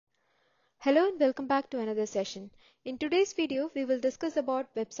Hello and welcome back to another session. In today's video, we will discuss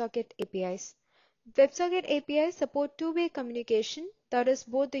about WebSocket APIs. WebSocket APIs support two-way communication, that is,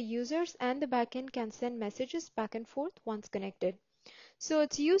 both the users and the backend can send messages back and forth once connected. So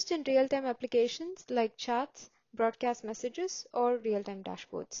it's used in real-time applications like chats, broadcast messages, or real-time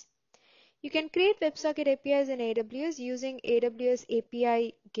dashboards. You can create WebSocket APIs in AWS using AWS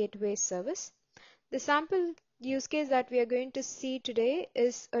API Gateway Service. The sample use case that we are going to see today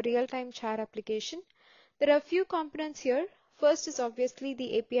is a real-time chat application. There are a few components here. First is obviously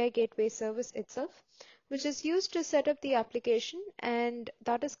the API Gateway Service itself, which is used to set up the application, and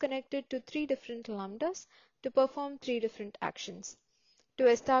that is connected to three different lambdas to perform three different actions: to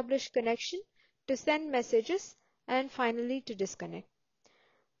establish connection, to send messages, and finally to disconnect.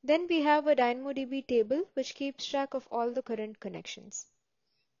 Then we have a DynamoDB table which keeps track of all the current connections.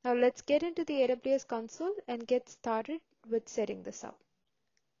 Now let's get into the AWS console and get started with setting this up.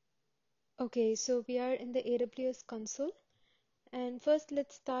 Okay, so we are in the AWS console, and first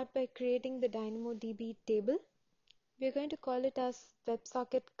let's start by creating the DynamoDB table. We're going to call it as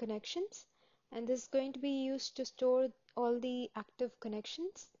WebSocket connections, and this is going to be used to store all the active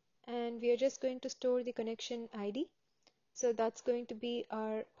connections, and we are just going to store the connection ID. So that's going to be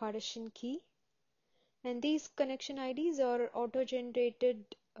our partition key. And these connection IDs are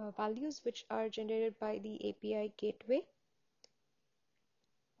auto-generated values which are generated by the API gateway.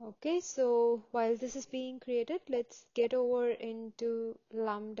 Okay, so while this is being created, let's get over into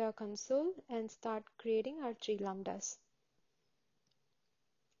Lambda console and start creating our three lambdas.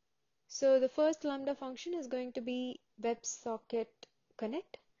 So the first Lambda function is going to be WebSocket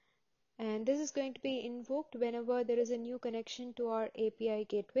connect, and this is going to be invoked whenever there is a new connection to our API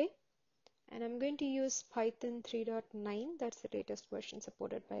gateway. And I'm going to use Python 3.9, that's the latest version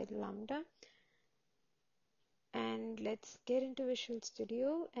supported by Lambda. And let's get into Visual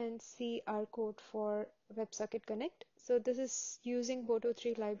Studio and see our code for WebSocket Connect. So this is using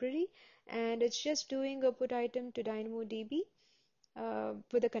Boto3 library, and it's just doing a put item to DynamoDB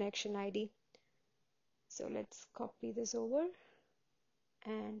with a connection ID. So let's copy this over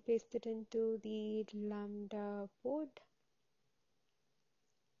and paste it into the Lambda code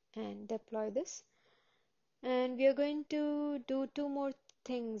and deploy this. And we are going to do two more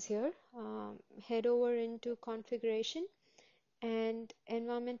things here. Head over into configuration and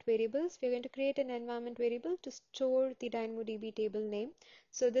environment variables. We're going to create an environment variable to store the DynamoDB table name.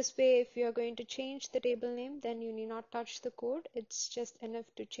 So this way, if you are going to change the table name, then you need not touch the code. It's just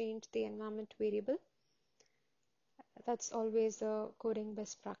enough to change the environment variable. That's always a coding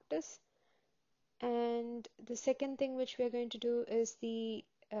best practice. And the second thing which we are going to do is the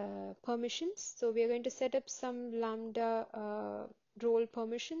permissions. So we are going to set up some Lambda role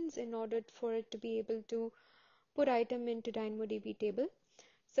permissions in order for it to be able to put item into DynamoDB table.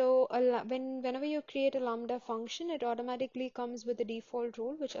 So whenever you create a Lambda function, it automatically comes with a default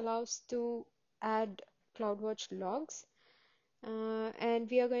role which allows to add CloudWatch logs. And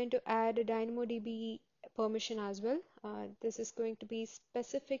we are going to add a DynamoDB permission as well. This is going to be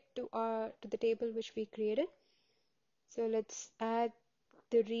specific to the table which we created. So let's add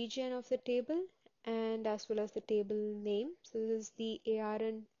the region of the table and as well as the table name. So this is the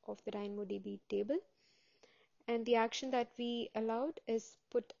ARN of the DynamoDB table. And the action that we allowed is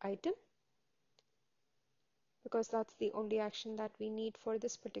put item, because that's the only action that we need for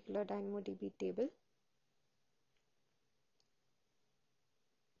this particular DynamoDB table.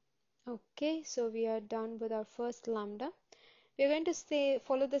 Okay, so we are done with our first Lambda. We're going to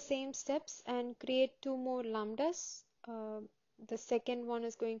follow the same steps and create two more Lambdas. The second one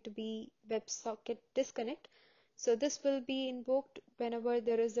is going to be WebSocket disconnect. So this will be invoked whenever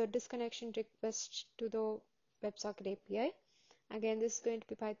there is a disconnection request to the WebSocket API. Again, this is going to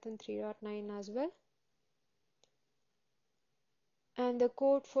be Python 3.9 as well. And the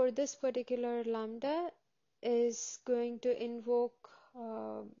code for this particular Lambda is going to invoke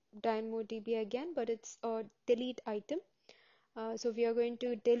DynamoDB again, but it's a delete item. So we are going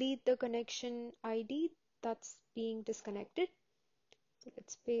to delete the connection ID that's being disconnected. So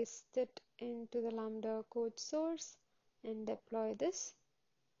let's paste it into the Lambda code source and deploy this.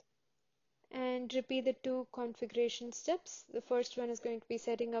 And repeat the two configuration steps. The first one is going to be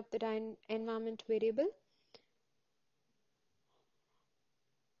setting up the environment variable,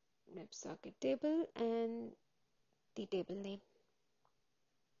 WebSocket table, and the table name.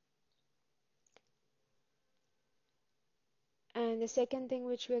 And the second thing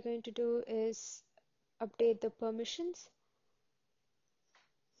which we're going to do is update the permissions.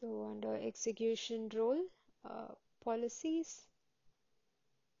 So under execution role, policies,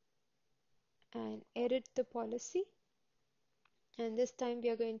 and edit the policy. And this time we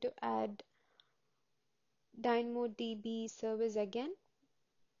are going to add DynamoDB service again,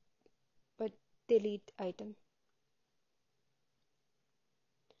 but delete item.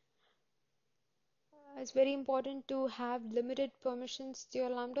 It's very important to have limited permissions to your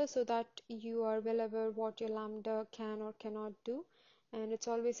Lambda so that you are well aware what your Lambda can or cannot do. And it's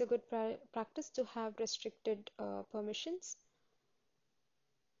always a good practice to have restricted permissions.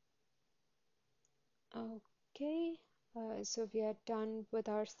 Okay, so we are done with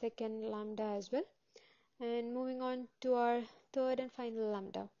our second Lambda as well. And moving on to our third and final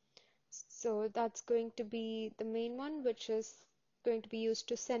Lambda. So that's going to be the main one, which is going to be used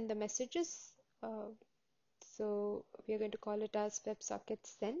to send the messages. So we are going to call it as WebSocket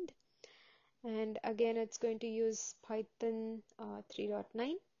send. And again, it's going to use Python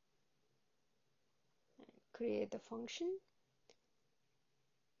 3.9. Create the function.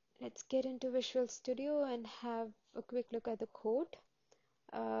 Let's get into Visual Studio and have a quick look at the code.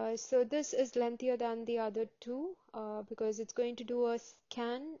 So this is lengthier than the other two because it's going to do a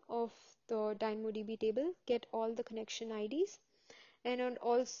scan of the DynamoDB table, get all the connection IDs, and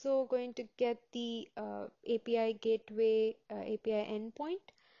also going to get the API gateway API endpoint.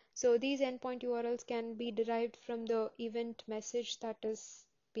 So these endpoint URLs can be derived from the event message that is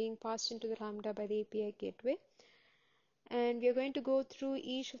being passed into the Lambda by the API gateway. And we are going to go through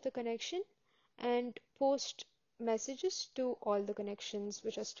each of the connection and post messages to all the connections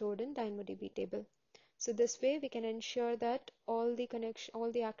which are stored in DynamoDB table. So this way we can ensure that all the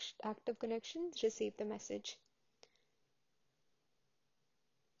active connections receive the message.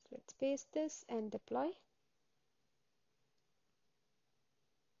 So let's paste this and deploy.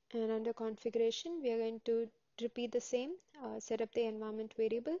 And under configuration, we are going to repeat the same, set up the environment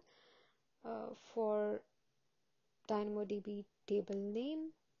variable for DynamoDB table name.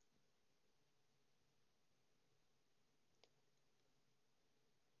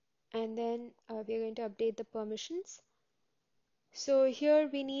 And then we are going to update the permissions. So here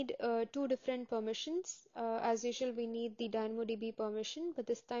we need two different permissions. As usual, we need the DynamoDB permission, but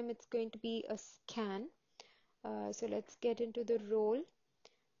this time it's going to be a scan. So let's get into the role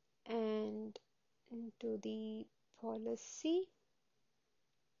and into the policy.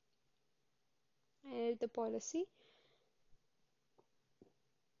 Edit the policy.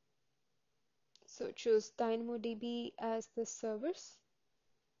 So choose DynamoDB as the servers.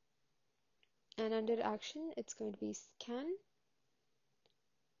 And under action, it's going to be scan.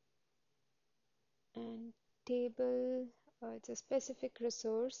 And table, it's a specific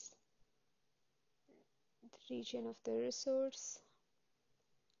resource, the region of the resource,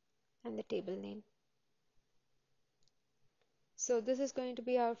 and the table name. So this is going to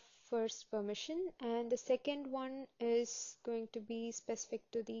be our first permission, and the second one is going to be specific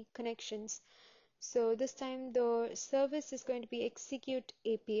to the connections. So this time the service is going to be execute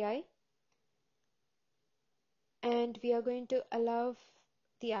API, and we are going to allow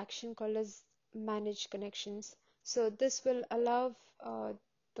the action called as manage connections. So this will allow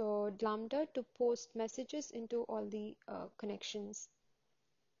the Lambda to post messages into all the connections.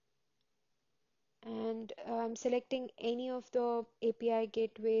 And I'm selecting any of the API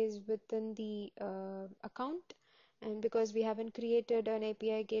gateways within the account, and because we haven't created an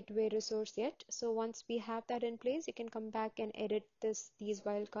API gateway resource yet, so once we have that in place, you can come back and edit these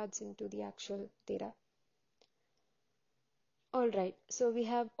wildcards into the actual data. Alright, so we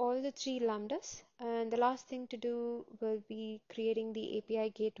have all the three lambdas, and the last thing to do will be creating the API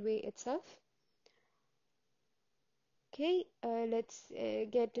gateway itself. Okay, let's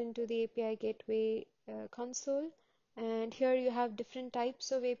get into the API gateway console, and here you have different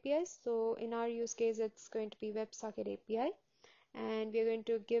types of APIs. So in our use case, it's going to be WebSocket API, and we're going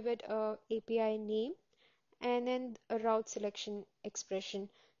to give it a API name and then a route selection expression.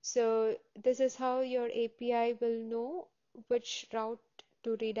 So this is how your API will know which route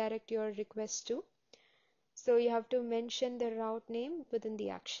to redirect your request to. So you have to mention the route name within the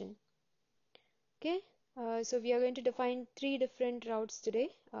action. Okay, so we are going to define three different routes today.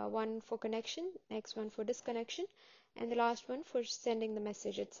 One for connection, next one for disconnection, and the last one for sending the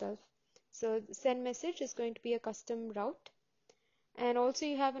message itself. So the send message is going to be a custom route. And also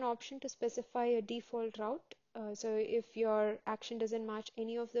you have an option to specify a default route. So if your action doesn't match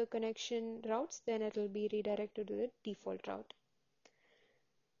any of the connection routes, then it will be redirected to the default route.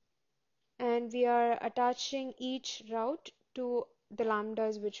 And we are attaching each route to the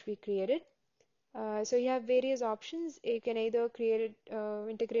lambdas which we created. So you have various options. You can either create it,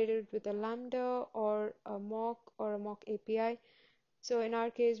 integrate it with a lambda or a mock API. So in our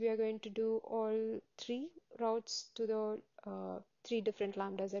case, we are going to do all three routes to the three different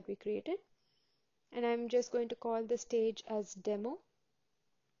lambdas that we created. And I'm just going to call the stage as demo.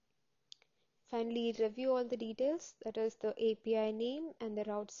 finally review all the details, that is the API name and the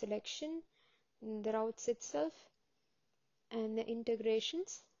route selection, and the routes itself, and the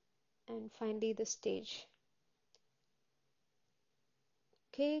integrations, and finally the stage.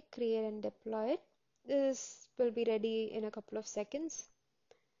 Okay, create and deploy it. This will be ready in a couple of seconds.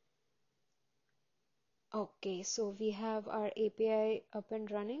 Okay, so we have our API up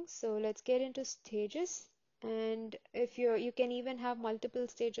and running. So let's get into stages. And if you can even have multiple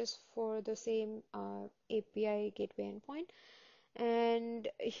stages for the same API gateway endpoint. And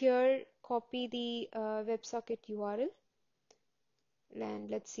here, copy the WebSocket URL, and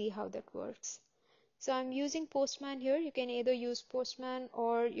let's see how that works. So I'm using Postman here. You can either use Postman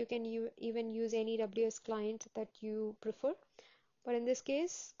or you can even use any AWS client that you prefer. But in this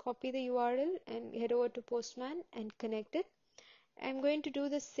case, copy the URL and head over to Postman and connect it. I'm going to do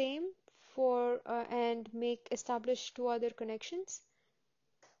the same for and establish two other connections.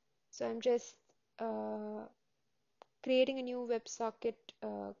 So I'm just creating a new WebSocket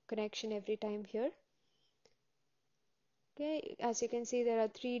connection every time here. Okay, as you can see, there are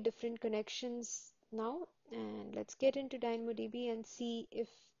three different connections now, and let's get into DynamoDB and see if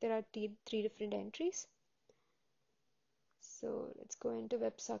there are three different entries. So let's go into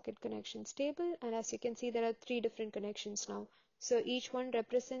WebSocket connections table, and as you can see, there are three different connections now. So each one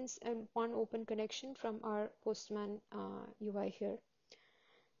represents one open connection from our Postman UI here.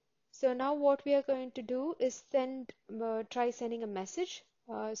 So now what we are going to do is try sending a message.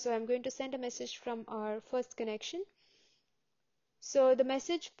 So I'm going to send a message from our first connection. So the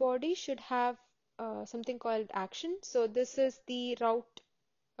message body should have something called action. So this is the route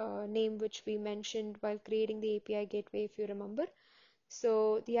name which we mentioned while creating the API gateway, if you remember.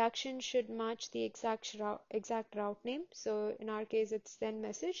 So the action should match the exact route name. So in our case, it's send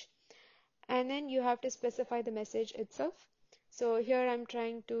message. And then you have to specify the message itself. So here I'm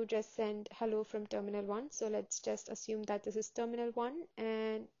trying to just send hello from terminal 1. So let's just assume that this is terminal 1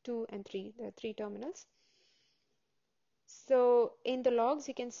 and 2 and 3. There are three terminals. So in the logs,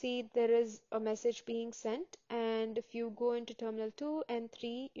 you can see there is a message being sent, and if you go into terminal 2 and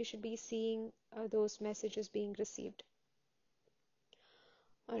 3, you should be seeing those messages being received.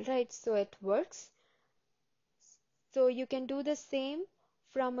 Alright, so it works. So you can do the same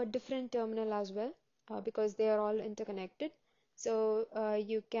from a different terminal as well, because they are all interconnected. So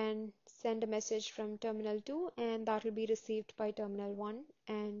you can send a message from terminal 2 and that will be received by terminal 1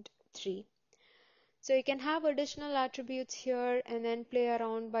 and 3. So you can have additional attributes here and then play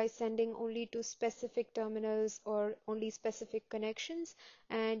around by sending only to specific terminals or only specific connections,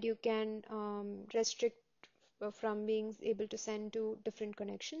 and you can restrict from being able to send to different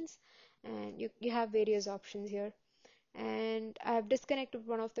connections, and you have various options here. And I have disconnected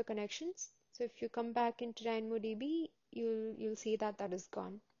one of the connections. So if you come back into DynamoDB, you'll see that is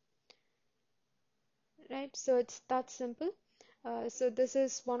gone. Right, so it's that simple. So this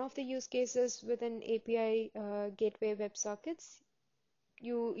is one of the use cases within API gateway WebSockets.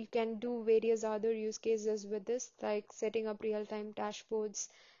 You can do various other use cases with this, like setting up real-time dashboards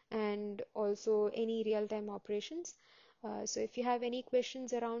and also any real-time operations. So if you have any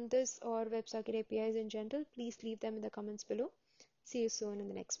questions around this or WebSocket APIs in general, please leave them in the comments below. See you soon in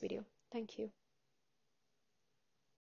the next video. Thank you.